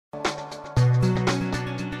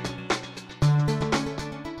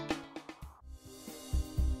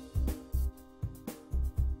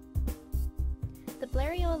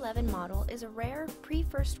XI model is a rare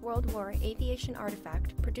pre-First World War aviation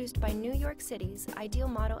artifact produced by New York City's Ideal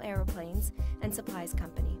Model Aeroplanes and Supplies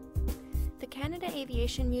Company. The Canada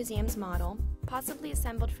Aviation Museum's model, possibly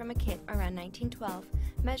assembled from a kit around 1912,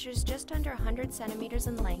 measures just under 100 centimeters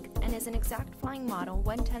in length and is an exact flying model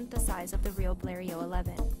 1/10 the size of the real Blériot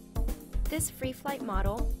XI. This free-flight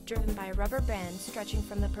model, driven by a rubber band stretching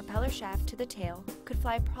from the propeller shaft to the tail, could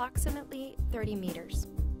fly approximately 30 meters.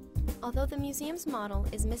 Although the museum's model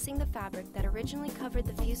is missing the fabric that originally covered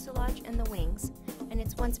the fuselage and the wings, and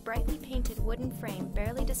its once brightly painted wooden frame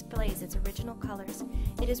barely displays its original colors,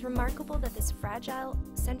 it is remarkable that this fragile,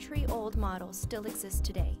 century-old model still exists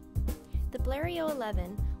today. The Blériot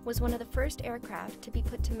XI was one of the first aircraft to be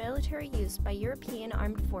put to military use by European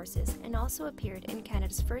armed forces and also appeared in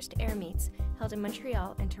Canada's first air meets held in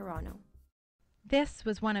Montreal and Toronto. This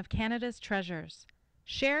was one of Canada's treasures.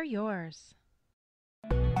 Share yours.